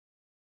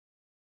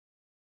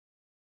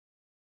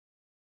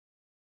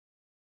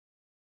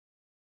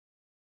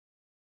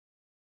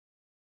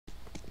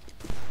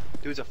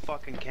Dude's a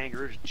fucking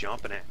kangaroo just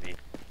jumping at me.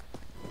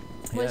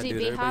 Was he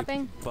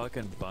bee-hopping?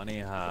 Fucking bunny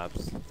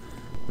hops. It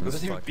This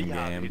wasn't even fucking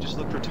bee-hopping, game. he just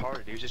looked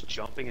retarded. He was just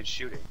jumping and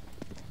shooting.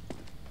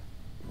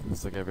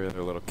 It's like every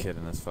other little kid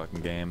in this fucking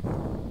game.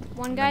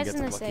 One guy's in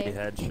the gets lucky safe.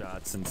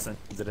 headshots and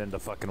sends it into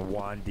fucking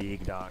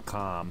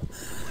wandig.com.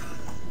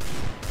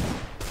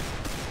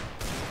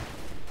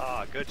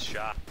 Ah, good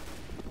shot.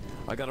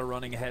 I got a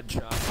running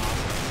headshot.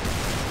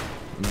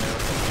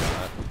 Miracle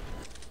shot.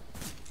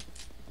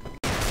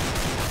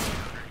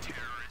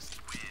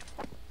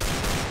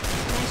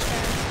 Nice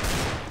try.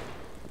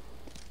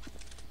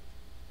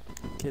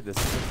 Kid, this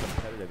is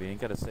competitive. You ain't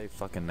gotta say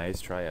fucking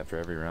nice try after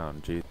every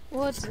round. Jesus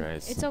Well,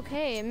 Christ. it's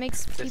okay. It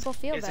makes people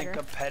feel This better. isn't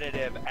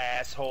competitive,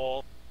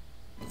 asshole.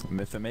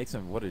 If it makes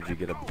him, what did you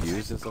get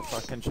abused as a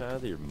fucking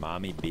child? Your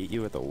mommy beat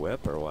you with a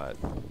whip or what?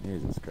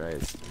 Jesus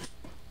Christ.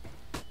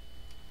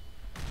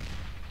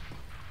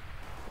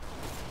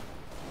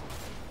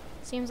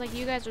 Seems like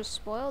you guys are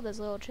spoiled as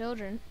little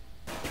children.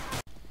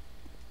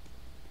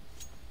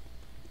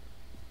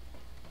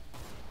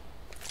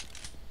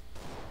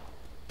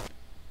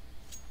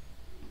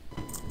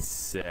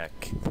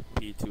 Sick.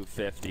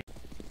 P250.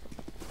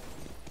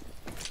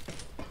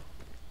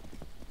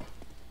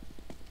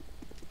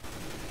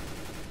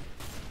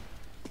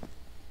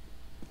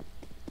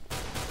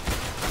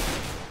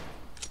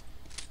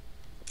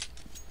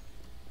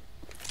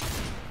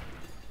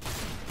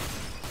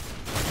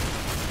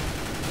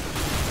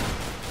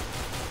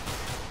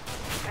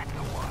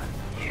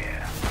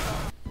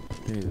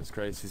 Jesus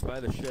Christ, he's by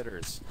the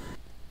shitters.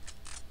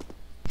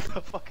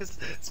 The fuck is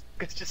this?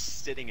 It's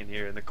just sitting in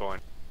here in the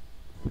corner.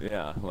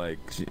 Yeah, like,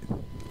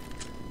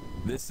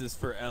 this is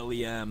for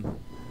LEM.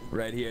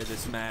 Right here,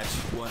 this match,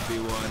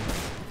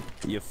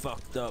 1v1. You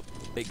fucked up,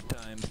 big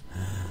time.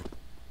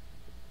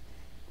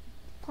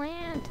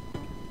 Plant.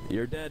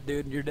 You're dead,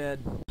 dude, you're dead.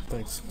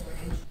 Thanks.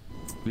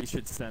 We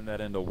should send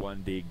that into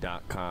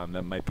onedig.com.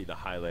 That might be the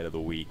highlight of the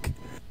week.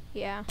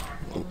 Yeah.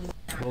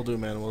 Will do,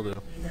 man, will do.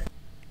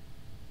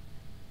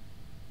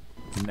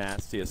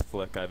 Nastiest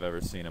flick I've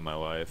ever seen in my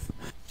life.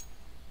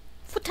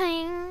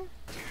 Footing.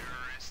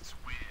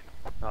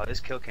 Oh, these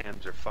kill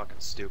cams are fucking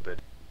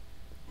stupid.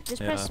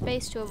 Just Yeah. press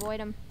space to avoid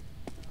them.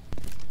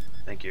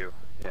 Thank you.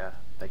 Yeah,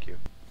 thank you.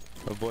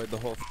 Avoid the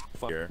whole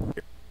here.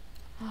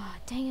 Oh,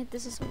 dang it,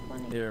 this is so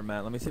funny. Here,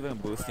 Matt, let me see if I can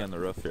boost you on the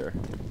roof here.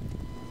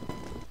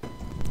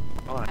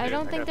 Hold on, I dude,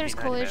 don't think got there's P90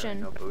 battery,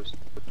 collision. No boost.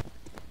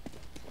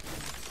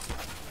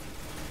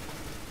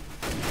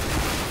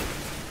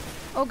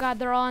 Oh god,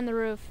 they're all on the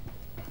roof.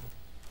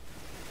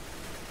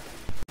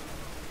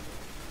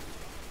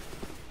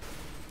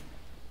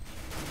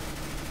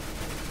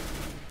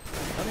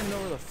 I don't even know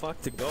where the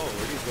fuck to go.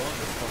 Where do you go on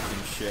this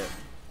fucking shit?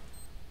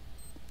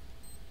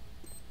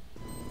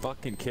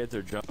 Fucking kids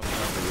are jumping on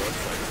the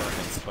roofs like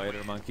fucking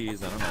spider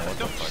monkeys. I don't know what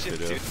the fuck Shit, to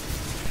do. dude.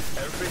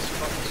 Everybody's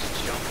fucking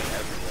just jumping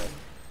everywhere.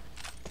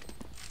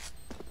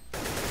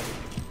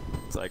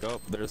 It's like,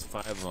 oh, there's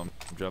 5 of them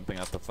jumping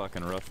off the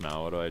fucking roof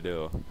now. What do I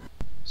do?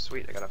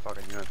 Sweet, I got a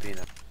fucking UMP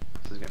now.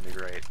 This is gonna be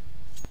great.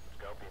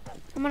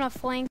 I'm gonna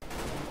flank.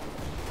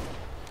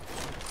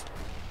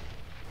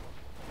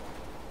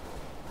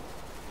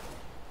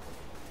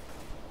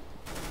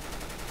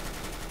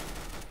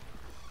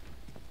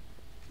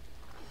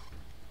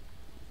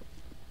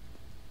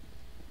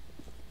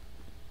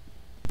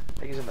 I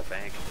think he's in the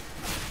bank.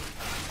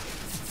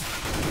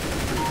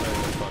 Fire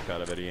the fuck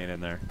out of it. He ain't in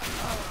there.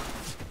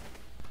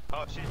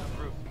 Oh shit, on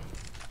the roof.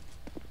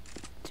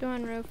 2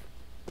 on roof.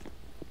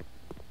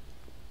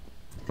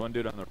 One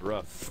dude on the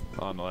roof.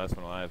 Oh, I'm the last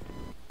one alive.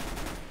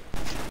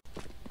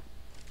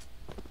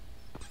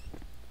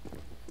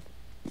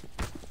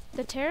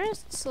 The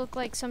terrorists look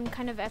like some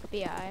kind of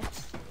FBI.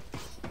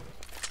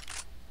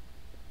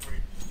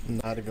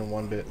 Not even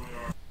one bit.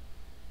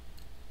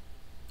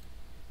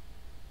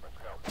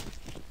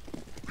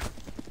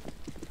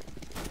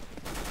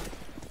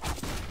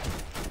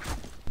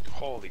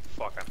 Holy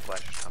fuck, I'm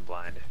flashed. I'm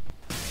blind.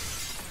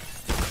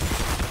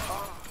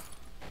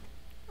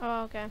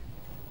 Oh, okay.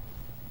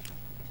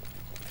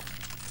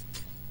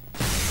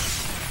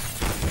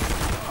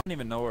 I don't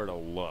even know where to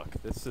look.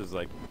 This is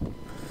like...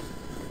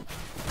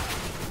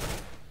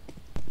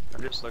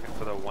 I'm just looking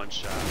for the one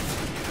shot.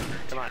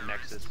 Come on,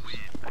 Nexus.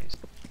 Nice.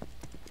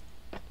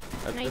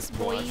 I Nice just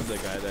watched boys. the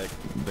guy that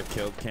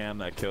killed Cam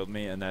that killed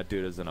me, and that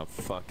dude is in a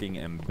fucking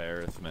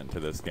embarrassment to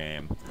this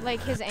game.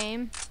 Like his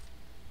aim.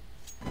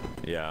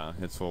 Yeah,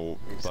 it's full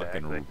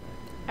Exactly. fucking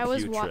I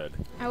was putrid.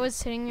 I was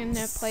sitting in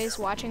a place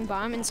watching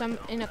Bomb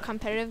in a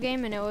competitive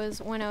game, and it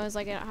was when I was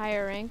like at a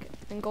higher rank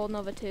in Gold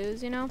Nova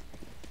 2s, you know?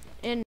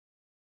 And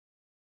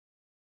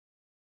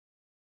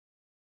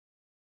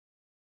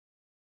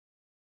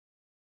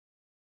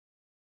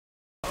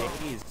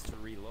days to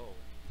reload.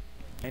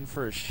 And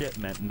for a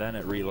shipment, and then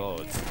it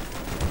reloads.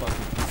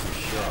 Fucking piece of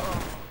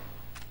shit.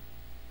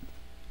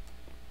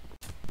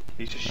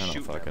 He's just I don't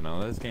shooting. fucking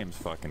know. This game's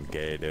fucking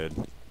gay, dude.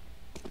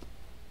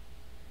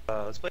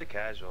 Let's play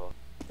casual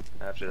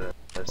after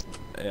this.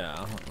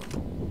 Yeah.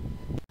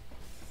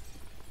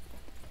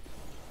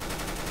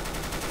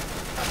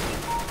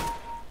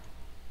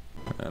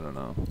 I don't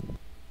know.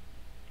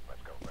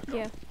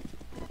 Yeah.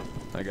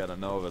 I got a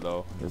Nova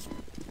though. It's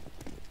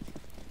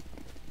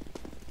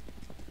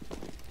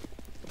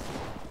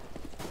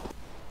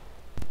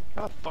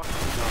How the fuck is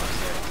it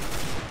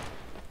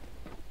not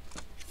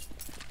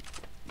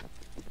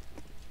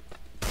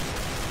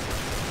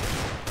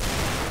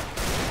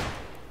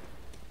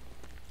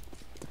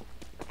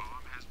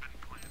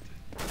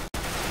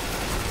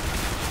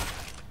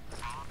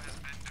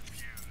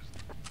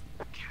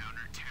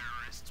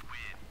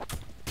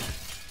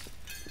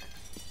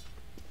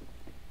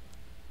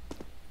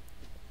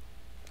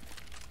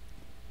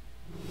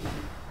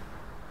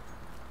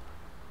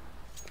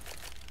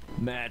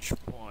match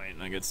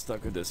point. I get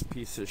stuck with this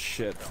piece of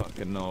shit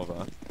fucking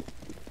Nova.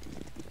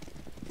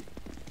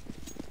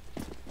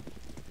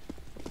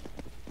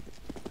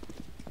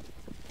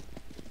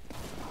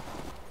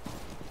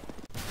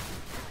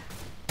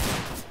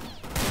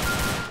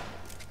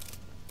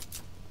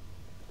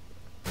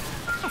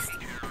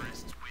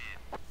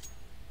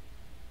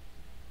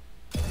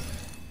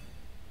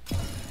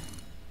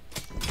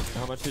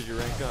 How much did you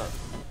rank up?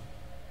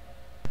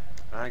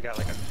 I got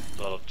like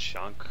a little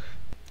chunk.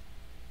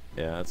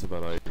 Yeah, that's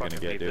about all you're gonna Fucking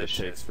get, leave dude. It this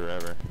takes shit.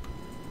 forever.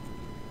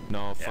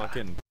 No, Yeah.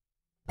 fucking